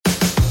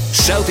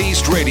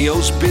Southeast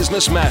Radio's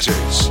Business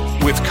Matters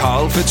with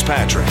Carl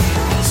Fitzpatrick.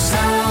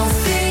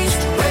 Southeast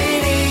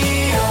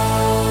Radio.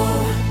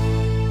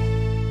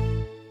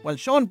 Well,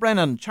 Sean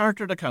Brennan,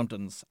 Chartered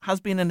Accountants,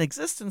 has been in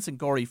existence in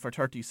Gorey for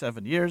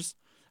 37 years,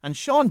 and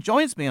Sean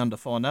joins me on the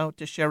phone now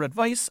to share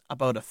advice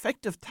about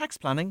effective tax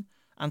planning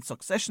and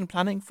succession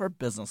planning for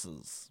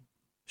businesses.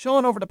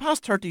 Sean, over the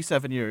past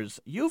 37 years,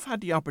 you've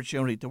had the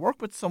opportunity to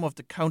work with some of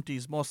the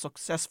county's most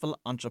successful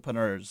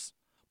entrepreneurs.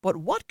 But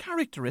what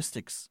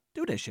characteristics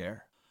do they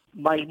share?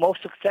 My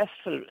most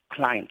successful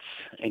clients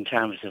in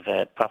terms of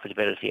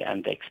profitability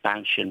and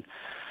expansion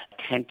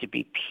tend to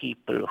be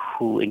people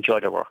who enjoy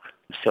their work.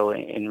 So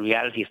in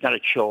reality, it's not a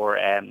chore,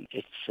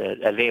 it's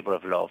a labour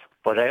of love.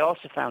 But I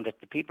also found that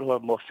the people who are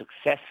most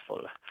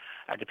successful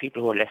are the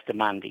people who are less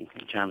demanding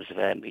in terms of,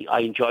 I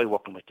enjoy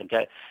working with them.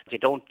 They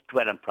don't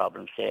dwell on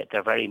problems.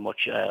 They're very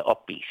much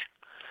upbeat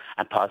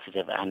and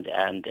positive, and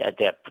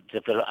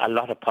they've a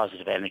lot of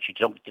positive energy.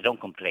 They don't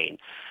complain,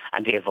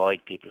 and they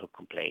avoid people who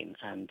complain.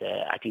 And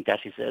I think that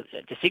is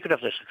the secret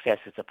of their success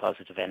is the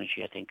positive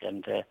energy, I think,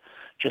 and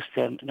just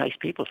nice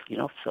people,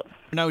 So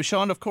Now,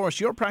 Sean, of course,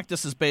 your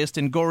practice is based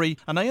in Gorey,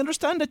 and I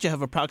understand that you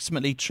have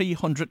approximately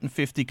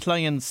 350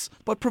 clients.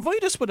 But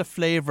provide us with a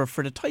flavour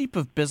for the type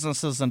of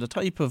businesses and the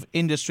type of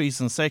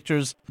industries and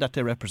sectors that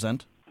they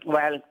represent.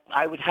 Well,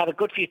 I would have a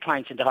good few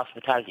clients in the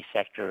hospitality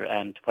sector,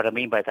 and what I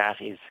mean by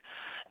that is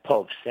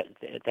pubs.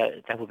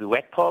 That would be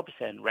wet pubs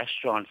and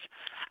restaurants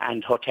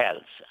and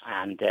hotels,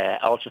 and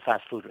also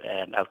fast food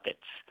outlets.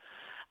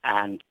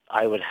 And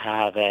I would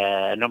have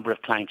a number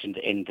of clients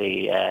in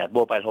the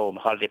mobile home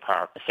holiday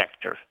park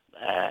sector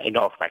in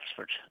North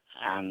Wexford.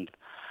 And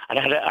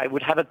I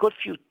would have a good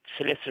few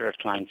solicitor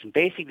clients. And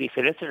basically,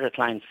 solicitor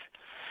clients,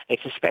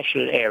 it's a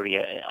special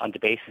area on the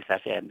basis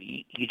that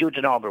you do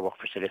the normal work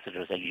for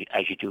solicitors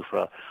as you do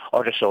for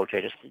other sole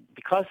traders.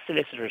 Because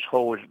solicitors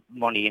hold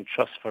money in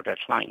trust for their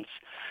clients,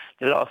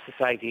 the Law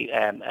Society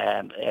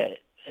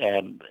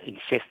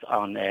insists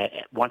on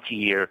once a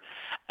year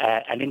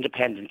an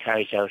independent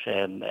carries out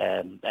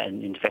an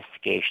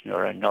investigation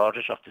or an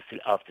audit of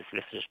the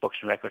solicitor's books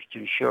and records to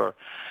ensure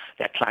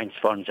that clients'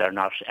 funds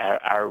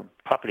are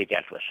properly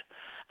dealt with.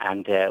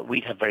 And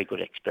we'd have very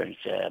good experience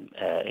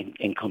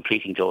in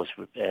completing those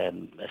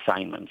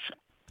assignments.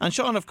 And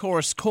Sean, of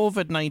course,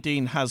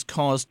 COVID-19 has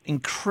caused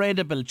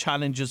incredible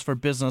challenges for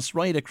business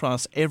right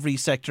across every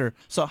sector.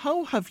 So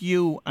how have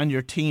you and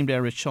your team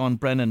there at Sean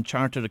Brennan,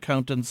 Chartered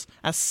Accountants,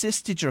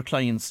 assisted your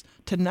clients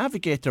to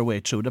navigate their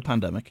way through the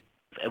pandemic?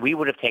 We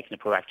would have taken a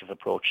proactive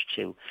approach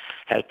to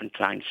helping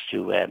clients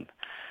to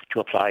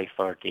apply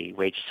for the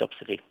wage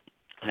subsidy,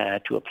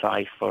 to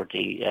apply for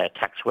the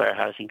tax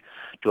warehousing,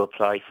 to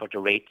apply for the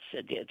rates,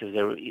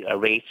 the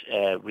rate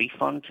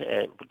refund.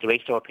 The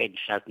rates that were paid in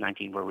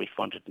 2019 were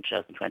refunded in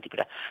 2020,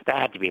 but that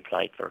had to be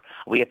applied for.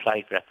 We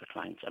applied for that for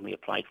clients, and we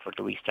applied for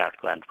the Restart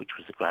grant, which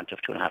was a grant of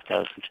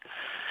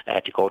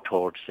 $2,500 to go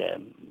towards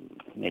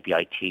maybe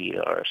IT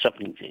or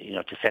something,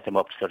 to set them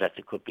up so that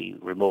they could be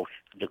remote,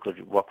 they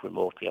could work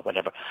remotely or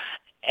whatever.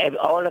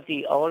 All of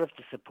the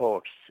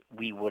supports,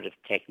 we would have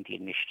taken the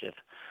initiative,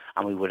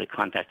 and we would have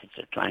contacted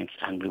the clients,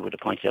 and we would have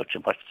pointed out to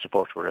them what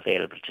support were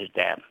available to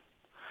them,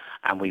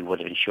 and we would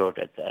have ensured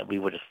that we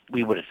would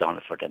have done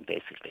it for them,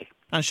 basically.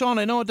 And Sean,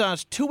 I know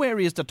that two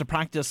areas that the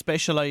practice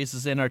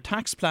specialises in are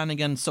tax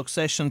planning and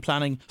succession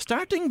planning.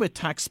 Starting with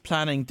tax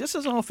planning, this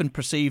is often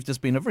perceived as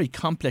being a very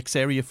complex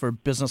area for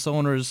business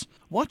owners.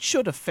 What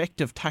should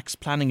effective tax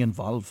planning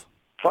involve?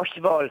 First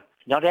of all,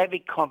 not every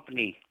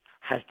company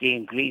has the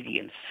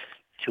ingredients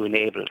to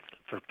enable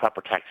for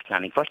proper tax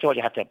planning. First of all,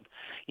 you have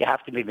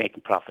to be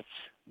making profits.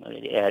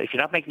 If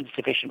you're not making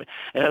sufficient,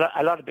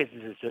 a lot of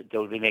businesses, they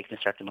will be making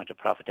a certain amount of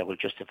profit that will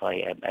justify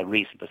a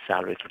reasonable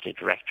salary for the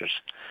directors.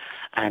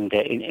 And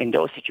in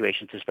those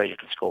situations, there's very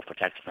little scope for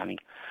tax planning.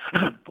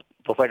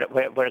 But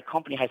where a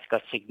company has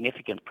got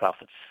significant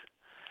profits,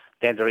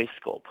 then there is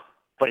scope.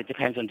 But it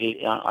depends on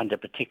the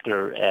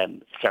particular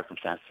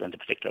circumstances and the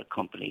particular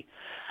company.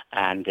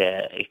 And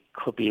it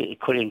could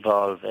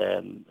involve,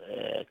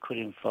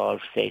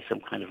 say, some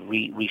kind of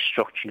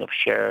restructuring of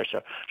shares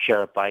or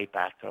share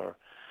buyback, or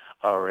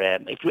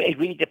it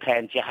really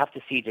depends. You have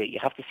to see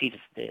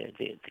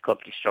the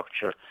company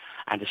structure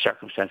and the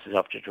circumstances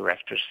of the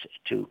directors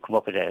to come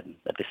up with a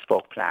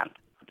bespoke plan.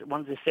 One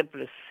of the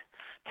simplest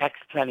tax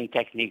planning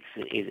techniques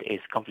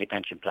is company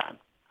pension plan.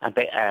 And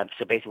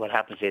so basically, what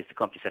happens is the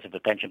company sets up a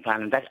pension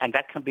plan, and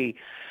that can be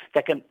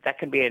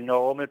a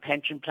normal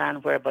pension plan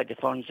whereby the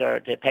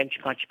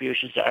pension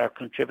contributions are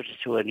contributed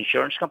to an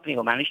insurance company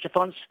who manage the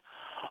funds,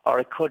 or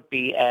it could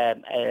be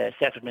a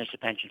self-administered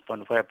pension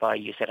fund whereby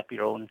you set up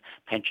your own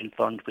pension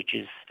fund, which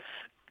is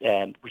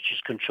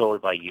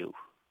controlled by you.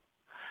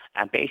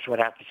 And basically, what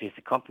happens is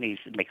the company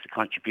makes a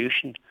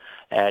contribution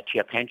to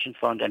your pension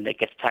fund, and it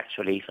gets tax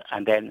relief.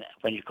 And then,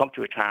 when you come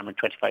to retirement,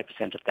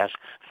 25% of that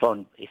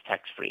fund is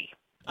tax-free.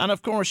 And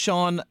of course,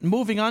 Sean,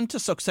 moving on to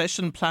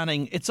succession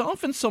planning, it's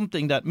often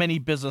something that many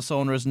business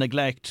owners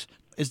neglect.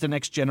 is the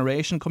next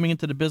generation coming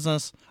into the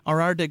business,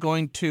 or are they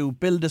going to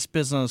build this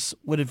business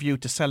with a view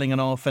to selling it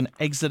off and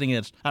exiting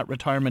it at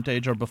retirement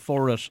age or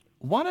before it?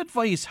 What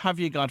advice have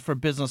you got for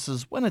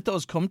businesses when it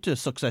does come to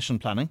succession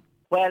planning?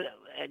 Well,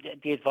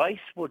 the advice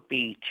would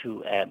be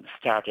to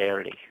start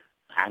early,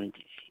 and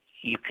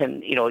you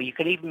can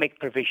even make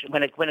provision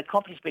when a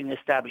company's been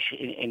established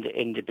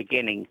in the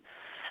beginning.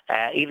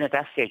 Even at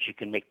that stage, you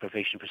can make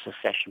provision for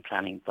succession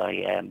planning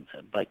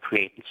by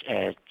creating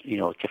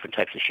different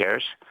types of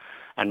shares,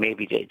 and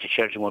maybe the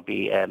children will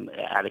be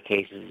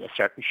allocated a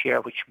certain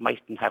share which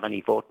mightn't have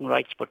any voting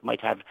rights but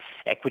might have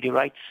equity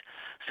rights,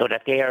 so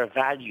that their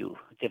value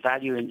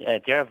in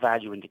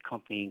the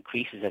company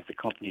increases as the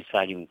company's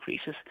value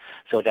increases,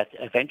 so that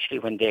eventually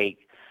when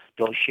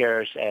those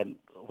shares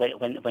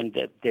when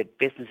the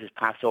business is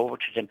passed over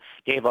to them,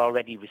 they've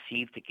already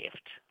received the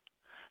gift,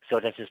 so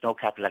that there's no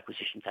capital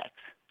acquisition tax.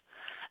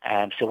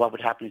 So what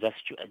would happen in that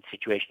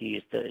situation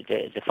is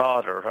the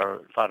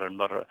father and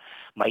mother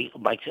might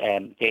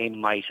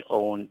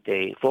own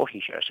the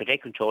voting shares, so they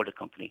control the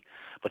company,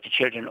 but the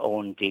children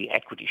own the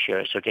equity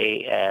shares, so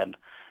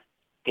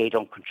they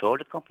don't control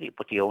the company,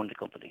 but they own the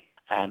company.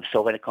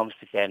 So when it comes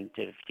to then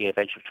the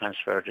eventual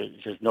transfer,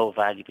 there's no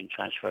value being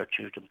transferred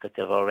to them because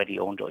they've already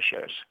owned those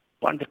shares.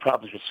 One of the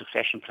problems with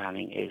succession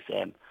planning is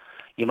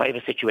you might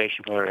have a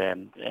situation where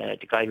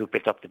the guy who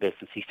built up the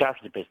business, he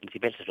started the business, he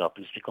built it up,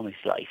 and it's become his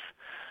life,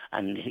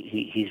 and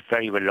he's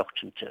very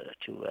reluctant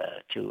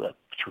to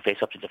face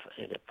up to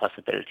the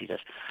possibility that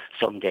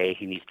someday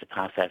he needs to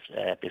pass that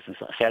business,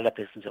 sell that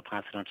business, or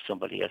pass it on to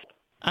somebody else.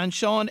 And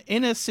Sean,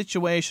 in a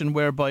situation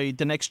whereby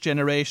the next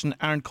generation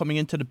aren't coming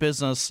into the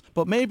business,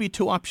 but maybe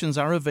two options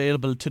are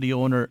available to the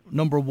owner.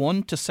 Number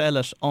one, to sell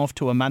it off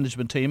to a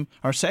management team,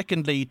 or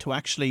secondly, to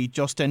actually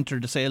just enter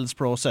the sales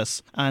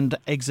process and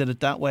exit it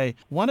that way.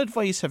 What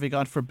advice have you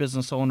got for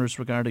business owners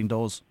regarding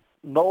those?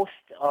 Most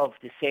of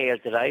the sales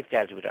that I've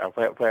dealt with are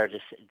where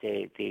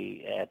the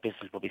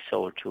business will be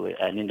sold to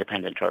an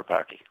independent third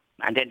party.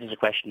 And then there's a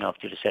question of,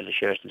 do they sell the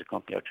shares in the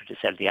company or do they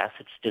sell the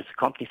assets? Does the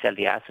company sell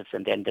the assets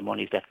and then the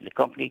money is left in the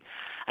company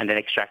and then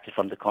extracted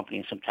from the company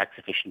in some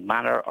tax-efficient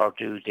manner? Or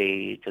does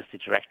the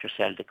director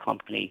sell the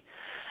company,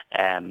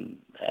 sell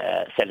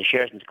the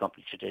shares in the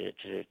company to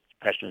the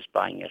person who's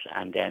buying it,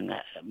 and then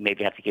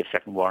maybe have to give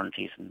certain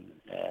warranties and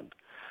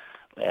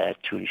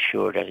to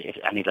ensure that if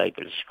any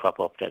liabilities crop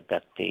up,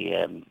 that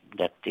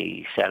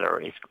the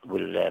seller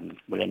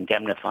will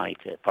indemnify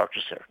the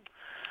purchaser.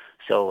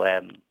 So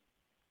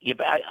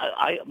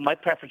my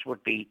preference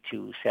would be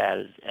to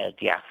sell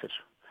the asset.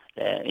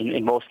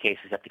 In most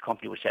cases, that the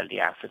company would sell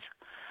the asset,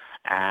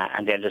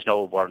 and then there's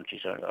no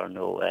warranties or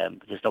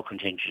there's no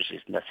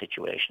contingencies in that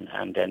situation,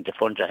 and then the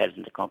funds are held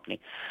in the company,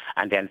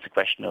 and then it's a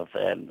question of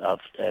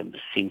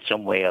seeing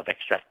some way of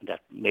extracting that,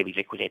 maybe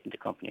liquidating the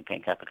company and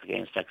paying capital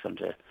gains tax on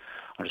the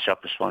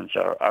surplus funds,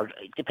 or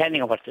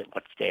depending on what's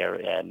there.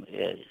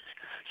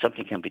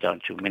 Something can be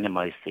done to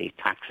minimise the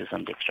taxes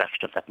on the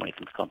extraction of that money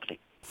from the company.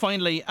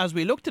 Finally, as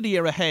we look to the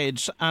year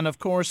ahead, and of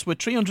course with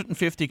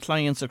 350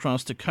 clients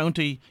across the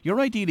county, you're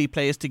ideally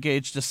placed to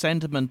gauge the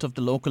sentiment of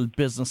the local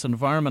business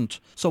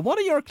environment. So what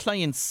are your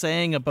clients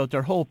saying about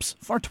their hopes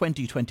for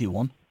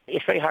 2021?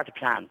 It's very hard to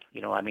plan.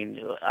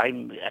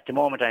 At the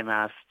moment I'm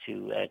asked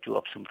to do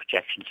up some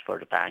projections for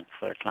the bank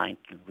for a client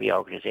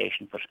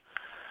reorganisation, but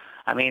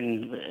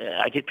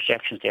I did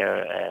projections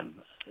there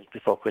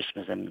before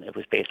Christmas, and it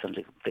was based on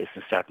the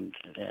business starting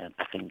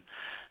back in,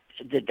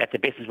 that the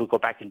business will go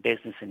back in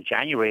business in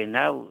January, and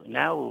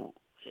now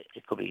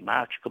it could be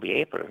March, it could be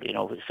April,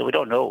 so we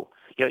don't know.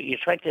 You're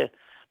trying to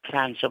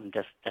plan something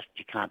that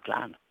you can't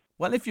plan.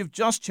 Well, if you've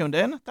just tuned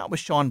in, that was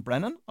Sean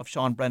Brennan of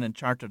Sean Brennan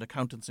Chartered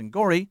Accountants in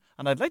Gorey,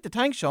 and I'd like to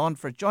thank Sean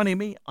for joining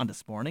me on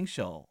this morning's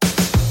show.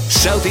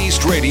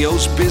 Southeast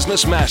Radio's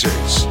Business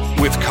Matters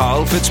with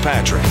Carl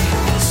Fitzpatrick.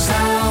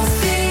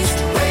 Southeast.